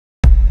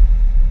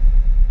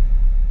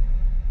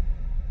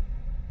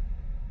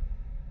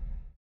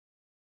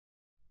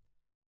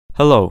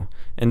Hello,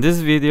 in this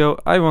video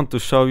I want to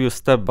show you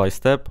step by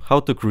step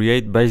how to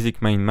create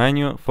basic main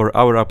menu for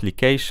our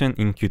application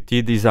in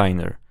Qt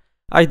Designer.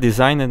 I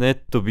designed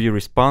it to be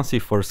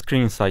responsive for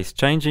screen size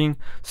changing,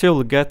 so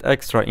you'll get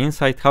extra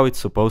insight how it's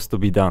supposed to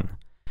be done.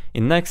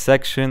 In next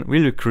section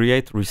we will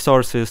create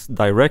resources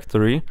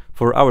directory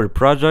for our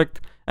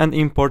project and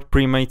import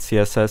pre-made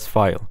CSS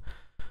file.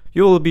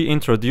 You will be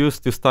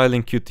introduced to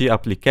styling Qt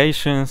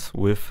applications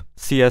with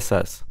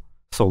CSS.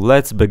 So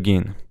let's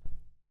begin.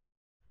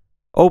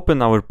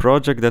 Open our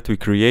project that we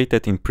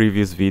created in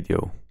previous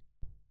video.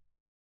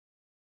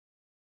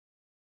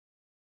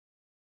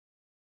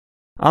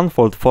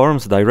 Unfold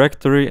Forms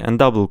directory and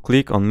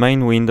double-click on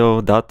main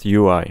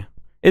window.ui.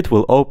 It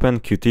will open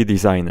Qt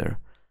Designer.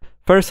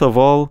 First of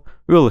all,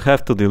 we will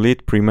have to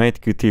delete pre-made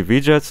Qt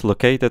widgets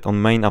located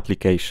on main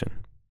application.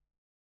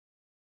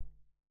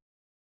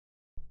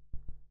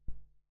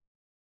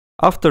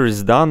 After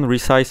it's done,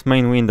 resize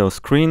main window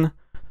screen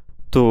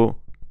to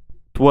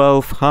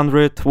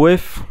 1200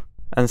 width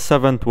and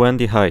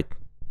 720 height.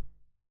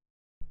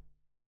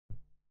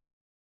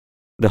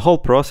 The whole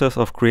process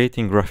of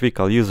creating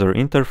graphical user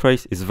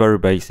interface is very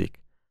basic.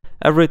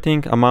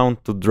 Everything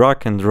amounts to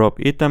drag and drop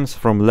items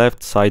from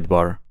left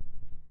sidebar.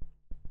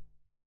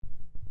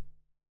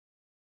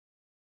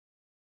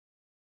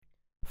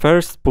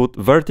 First, put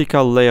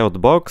vertical layout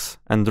box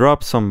and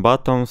drop some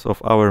buttons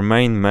of our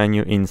main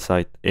menu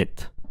inside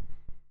it.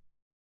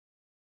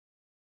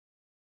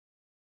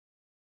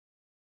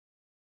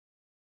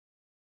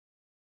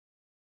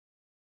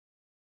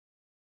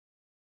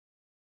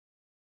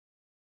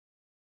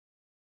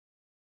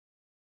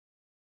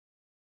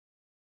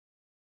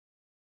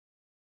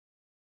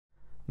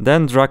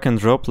 Then drag and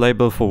drop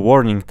label for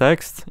warning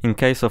text in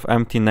case of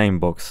empty name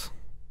box.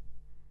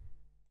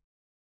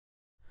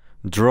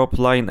 Drop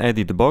line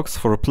edit box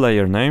for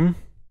player name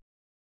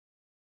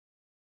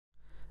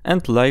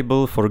and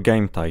label for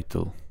game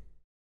title.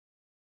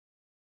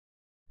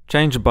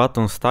 Change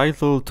button's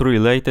title to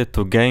related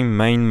to game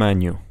main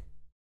menu.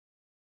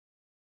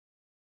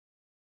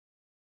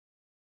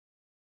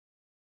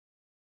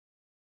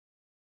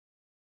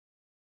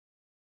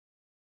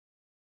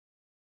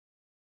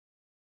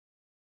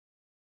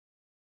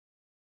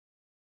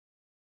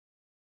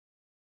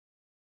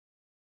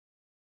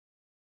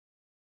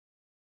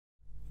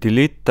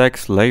 Delete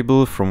text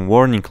label from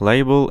warning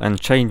label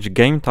and change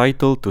game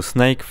title to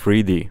Snake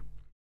 3D.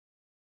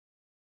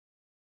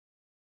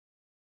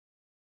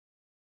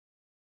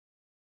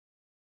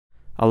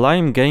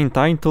 Align game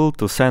title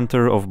to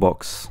center of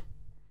box.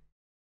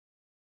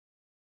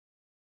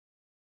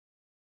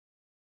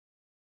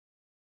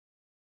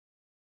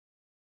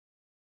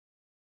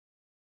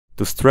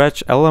 To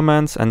stretch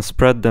elements and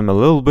spread them a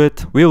little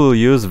bit, we will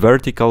use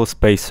vertical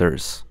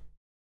spacers.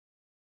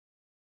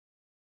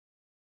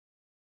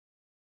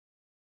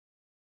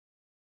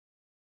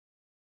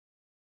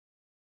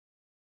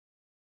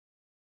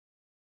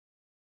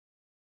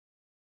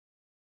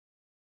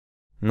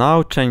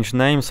 Now change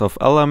names of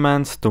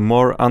elements to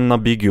more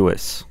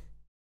unambiguous.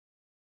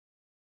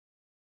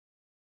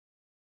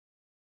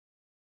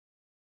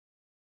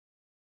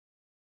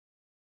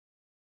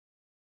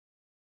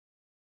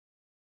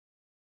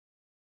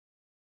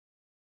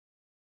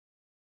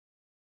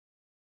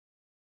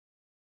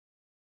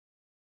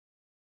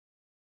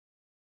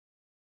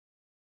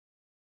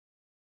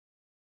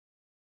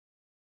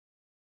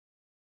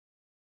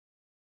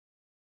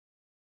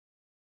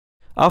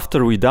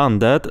 After we done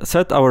that,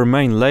 set our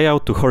main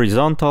layout to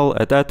horizontal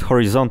and add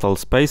horizontal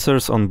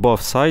spacers on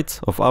both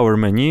sides of our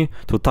menu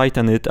to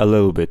tighten it a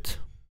little bit.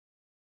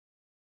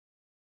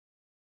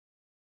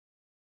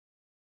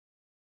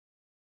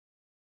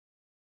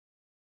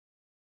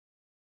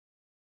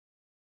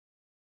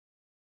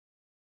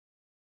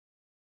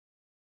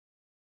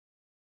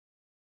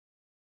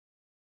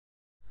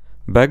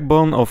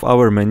 Backbone of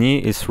our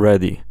menu is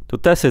ready. To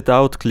test it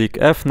out, click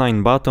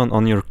F9 button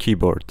on your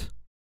keyboard.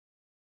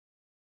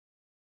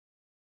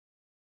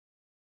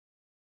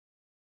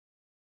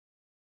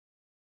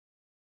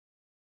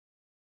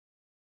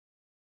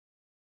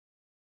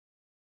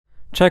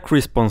 Check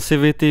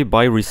responsivity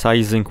by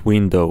resizing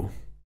window.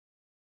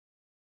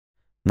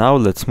 Now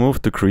let's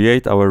move to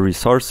create our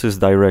resources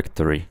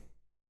directory.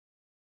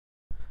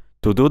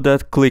 To do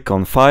that, click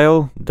on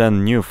File,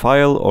 then New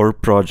File or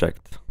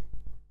Project.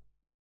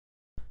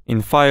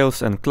 In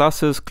Files and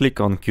Classes, click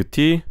on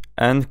Qt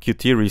and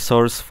Qt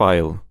Resource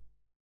File.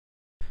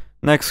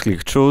 Next,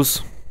 click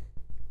Choose.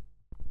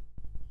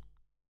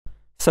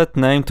 Set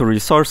name to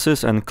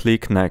Resources and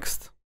click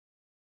Next.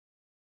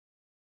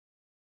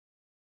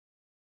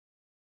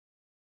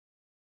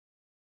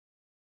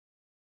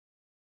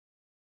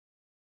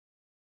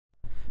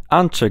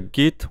 Uncheck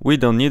Git, we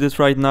don't need it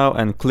right now,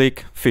 and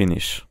click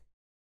Finish.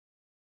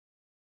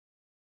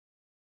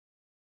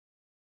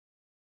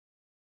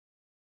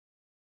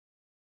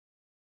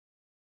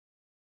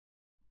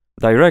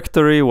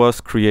 Directory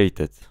was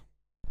created.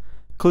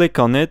 Click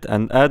on it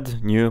and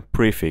add new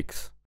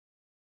prefix.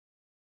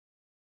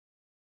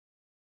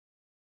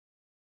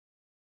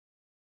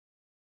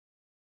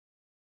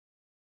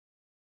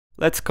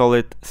 Let's call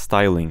it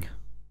styling.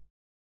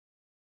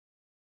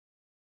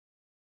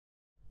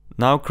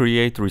 Now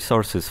create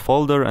resources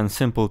folder and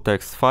simple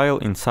text file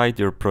inside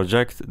your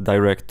project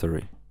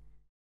directory.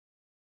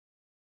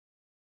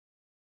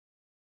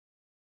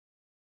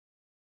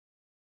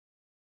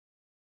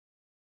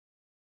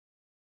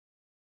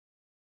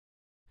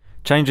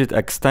 Change its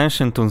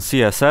extension to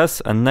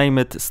CSS and name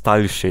it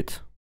Style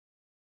Sheet.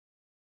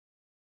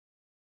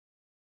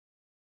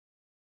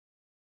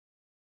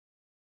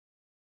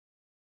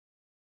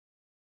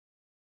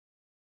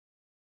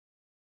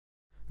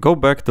 Go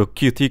back to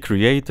Qt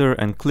Creator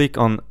and click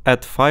on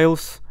Add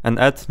Files and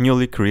add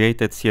newly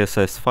created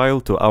CSS file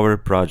to our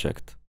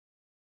project.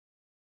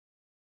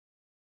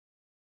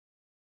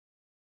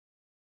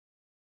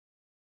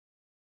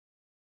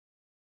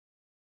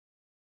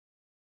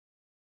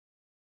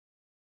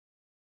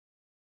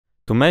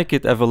 To make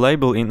it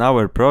available in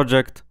our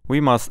project, we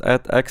must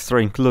add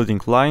extra including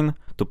line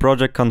to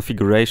project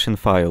configuration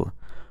file.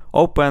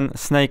 Open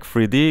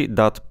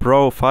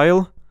snake3d.pro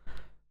file,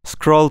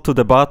 scroll to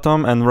the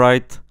bottom and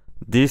write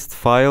dist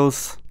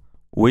files,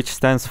 which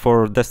stands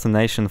for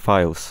destination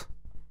files.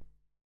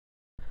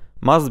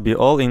 Must be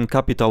all in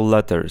capital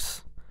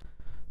letters.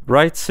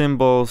 Write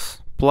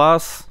symbols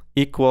plus,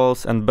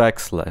 equals and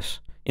backslash.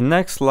 In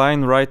next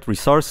line write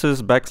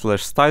resources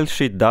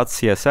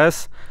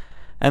 /stylesheet.css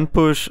and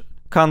push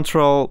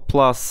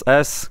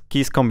Ctrl+S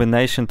keys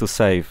combination to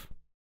save.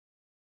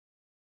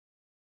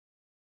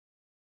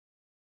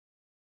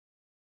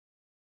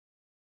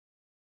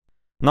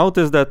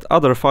 Notice that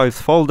Other Files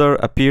folder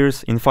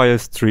appears in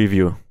Files tree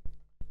view.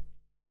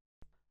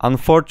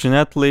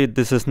 Unfortunately,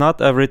 this is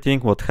not everything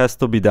what has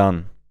to be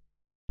done.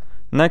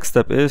 Next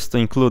step is to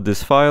include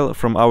this file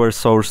from our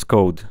source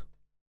code.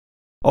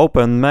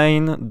 Open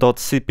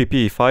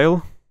main.cpp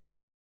file.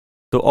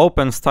 To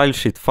open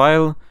stylesheet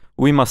file,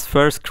 we must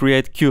first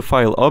create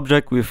QFile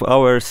object with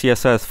our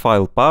CSS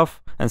file path,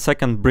 and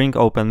second bring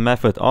open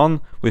method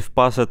on with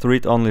passed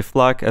read-only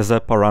flag as a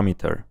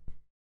parameter.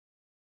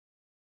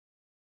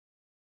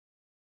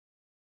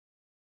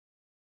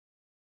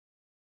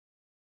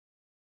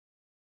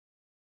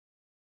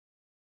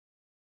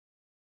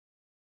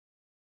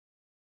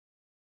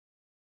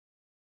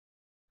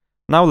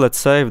 Now let's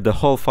save the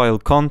whole file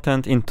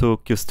content into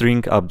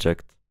QString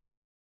object.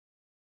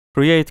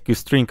 Create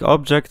QString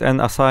object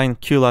and assign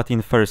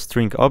QLatin first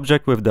string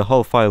object with the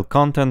whole file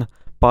content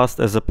passed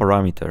as a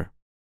parameter.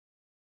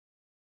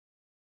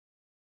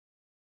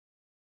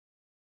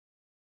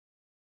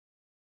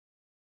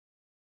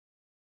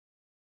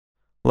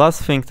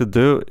 Last thing to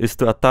do is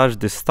to attach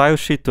this style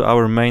sheet to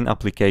our main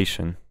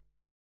application.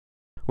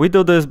 We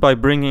do this by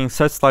bringing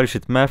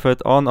setStyleSheet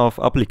method on/off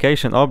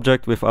application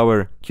object with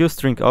our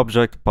QString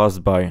object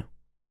passed by.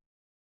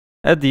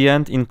 At the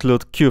end,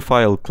 include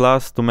QFile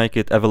class to make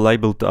it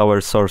available to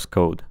our source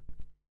code.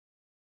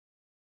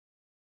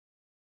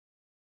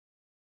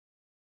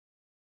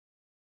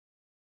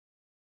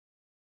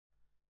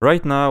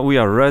 Right now we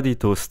are ready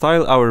to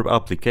style our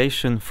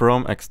application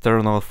from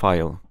external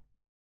file.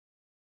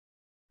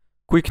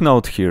 Quick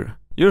note here.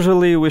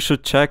 Usually we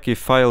should check if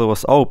file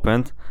was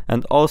opened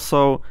and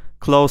also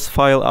close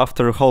file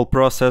after whole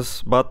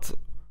process, but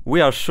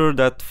we are sure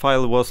that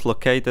file was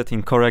located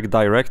in correct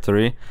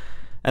directory,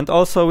 and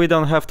also we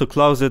don't have to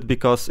close it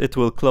because it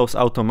will close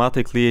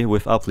automatically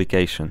with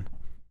application.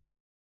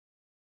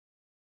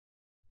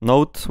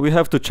 Note, we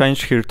have to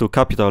change here to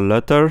capital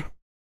letter.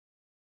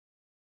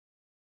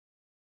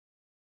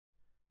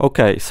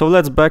 Okay, so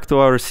let's back to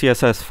our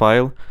CSS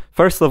file.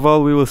 First of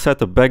all, we will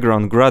set a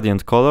background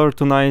gradient color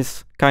to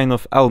nice kind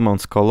of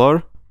almonds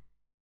color.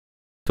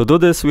 To do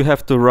this, we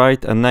have to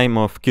write a name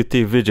of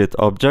Qt widget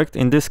object.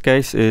 In this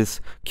case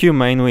is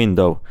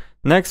QMainWindow.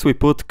 Next we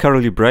put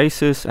curly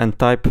braces and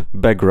type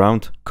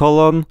background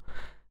colon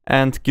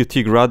and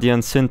Qt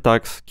gradient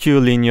syntax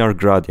QLinear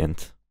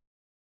gradient.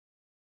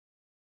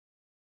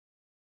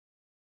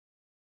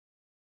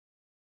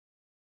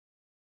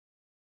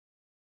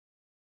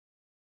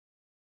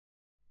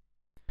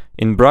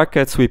 In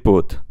brackets we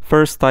put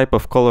first type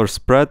of color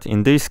spread.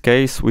 In this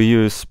case we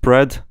use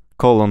spread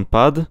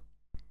 :pad.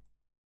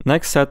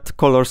 Next set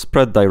color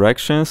spread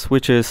directions,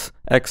 which is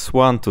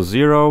x1 to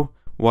 0,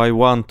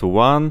 y1 to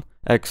 1,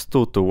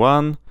 x2 to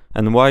 1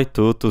 and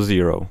y2 to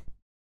 0.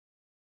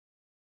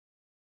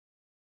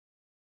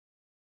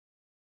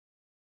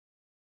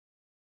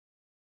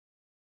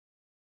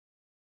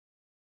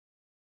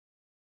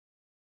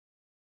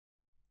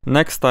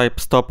 Next type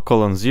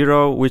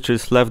stop:0, which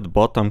is left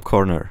bottom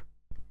corner.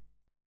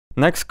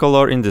 Next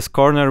color in this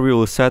corner we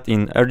will set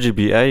in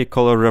RGBA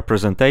color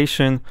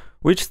representation,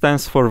 which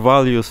stands for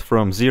values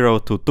from 0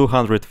 to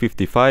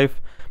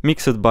 255,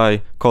 mixed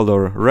by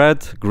color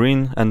red,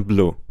 green and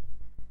blue.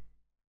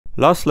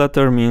 Last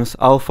letter means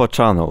alpha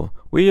channel.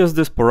 We use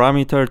this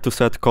parameter to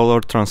set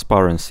color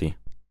transparency.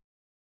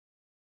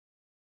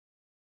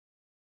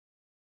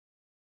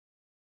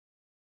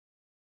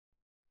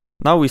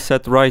 Now we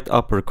set right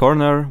upper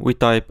corner, we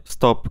type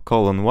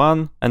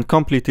stop:1 and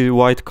completely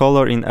white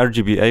color in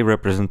RGBA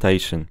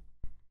representation.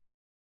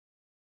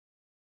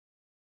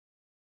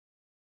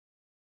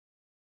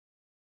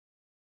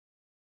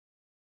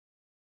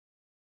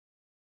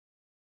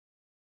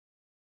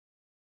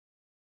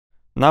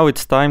 Now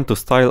it's time to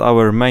style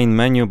our main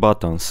menu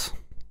buttons.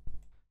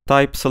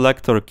 Type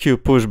selector Q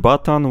push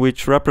button,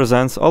 which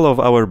represents all of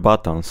our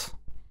buttons.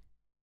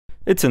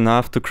 It's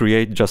enough to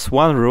create just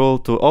one rule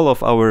to all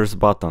of our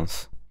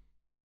buttons.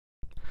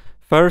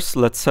 First,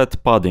 let's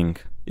set padding.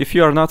 If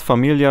you are not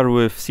familiar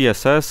with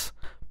CSS,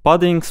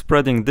 padding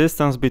spreading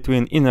distance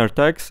between inner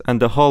text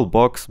and the whole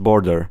box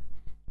border.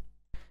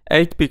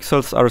 8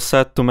 pixels are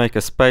set to make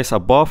a space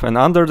above and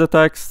under the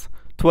text,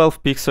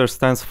 12 pixels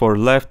stands for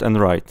left and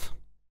right.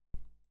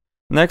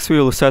 Next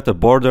we will set a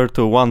border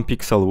to 1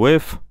 pixel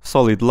width,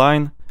 solid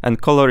line,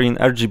 and color in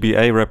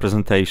RGBA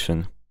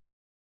representation.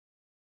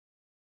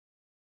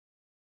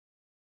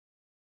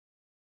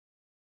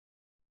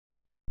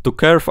 To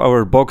curve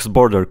our box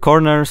border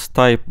corners,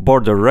 type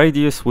border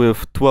radius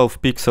with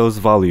 12 pixels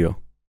value.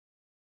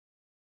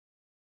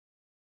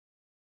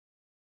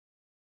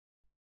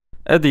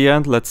 At the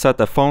end, let's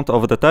set a font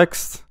of the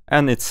text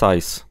and its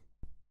size.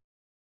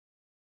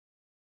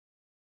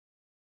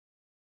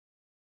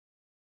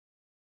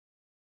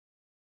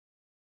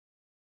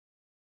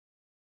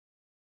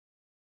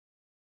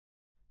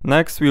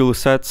 Next, we will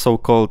set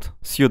so-called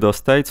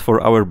pseudo-states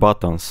for our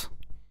buttons.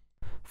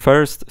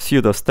 First,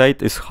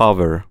 pseudo-state is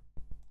hover.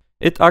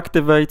 It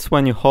activates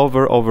when you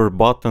hover over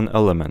button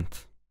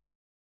element.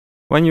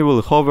 When you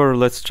will hover,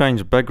 let's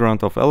change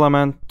background of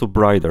element to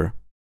brighter.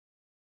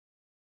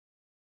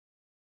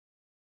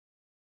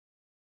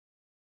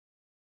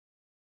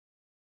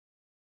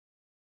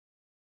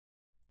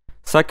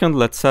 Second,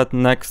 let's set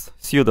next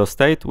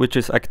pseudo-state, which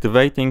is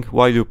activating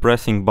while you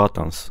pressing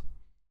buttons.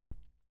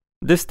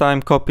 This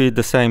time copy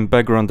the same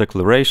background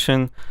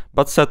declaration,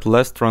 but set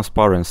less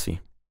transparency.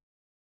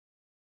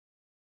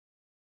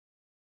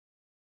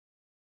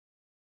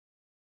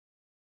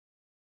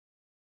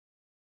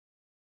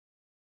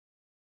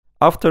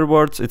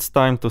 Afterwards, it's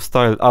time to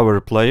style our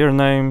player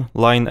name,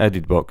 line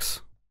edit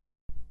box.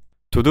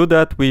 To do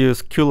that, we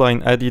use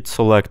QLine edit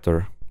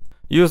selector.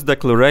 Use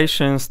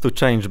declarations to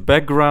change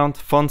background,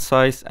 font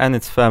size, and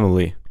its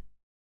family.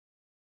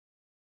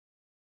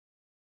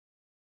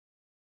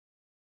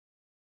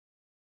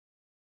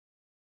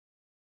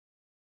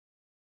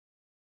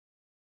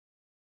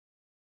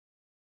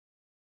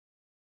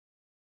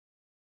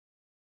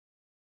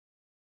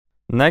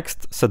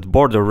 Next, set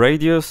border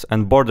radius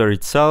and border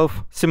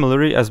itself,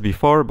 similarly as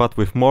before, but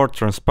with more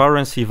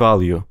transparency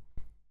value.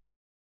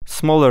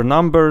 Smaller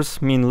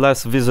numbers mean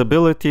less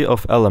visibility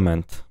of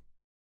element.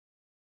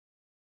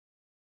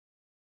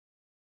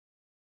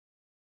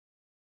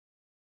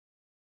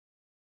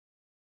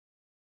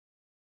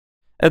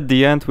 At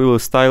the end, we will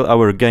style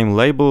our game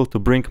label to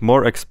bring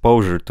more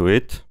exposure to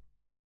it.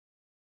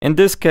 In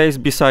this case,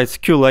 besides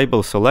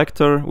QLabel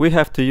selector, we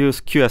have to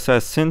use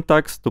CSS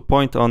syntax to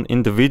point on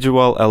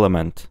individual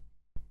element.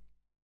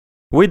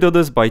 We do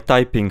this by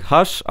typing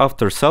hash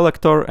after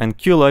selector and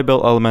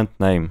QLabel element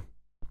name.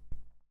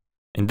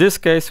 In this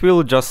case, we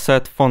will just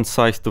set font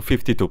size to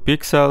 52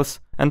 pixels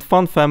and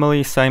font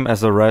family same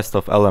as the rest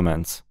of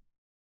elements.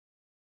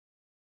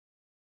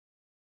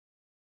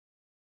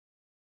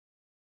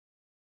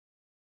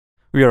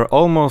 We are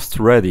almost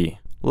ready.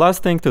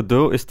 Last thing to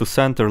do is to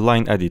center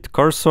line edit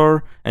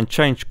cursor and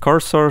change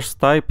cursor's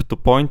type to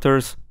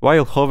pointers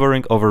while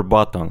hovering over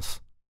buttons.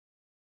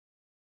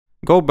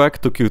 Go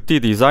back to Qt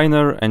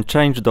Designer and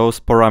change those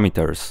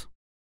parameters.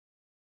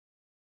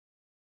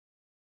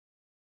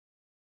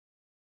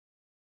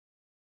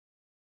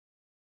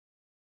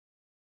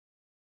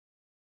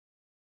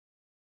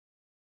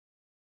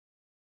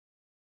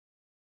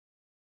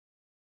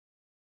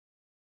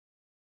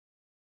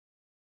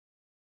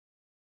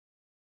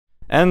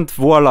 And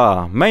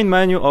voila! Main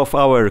menu of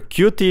our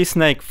Qt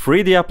Snake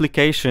 3D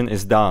application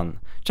is done.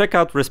 Check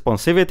out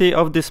responsivity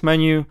of this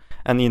menu,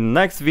 and in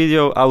the next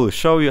video I will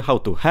show you how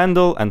to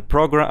handle and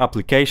program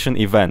application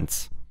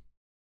events.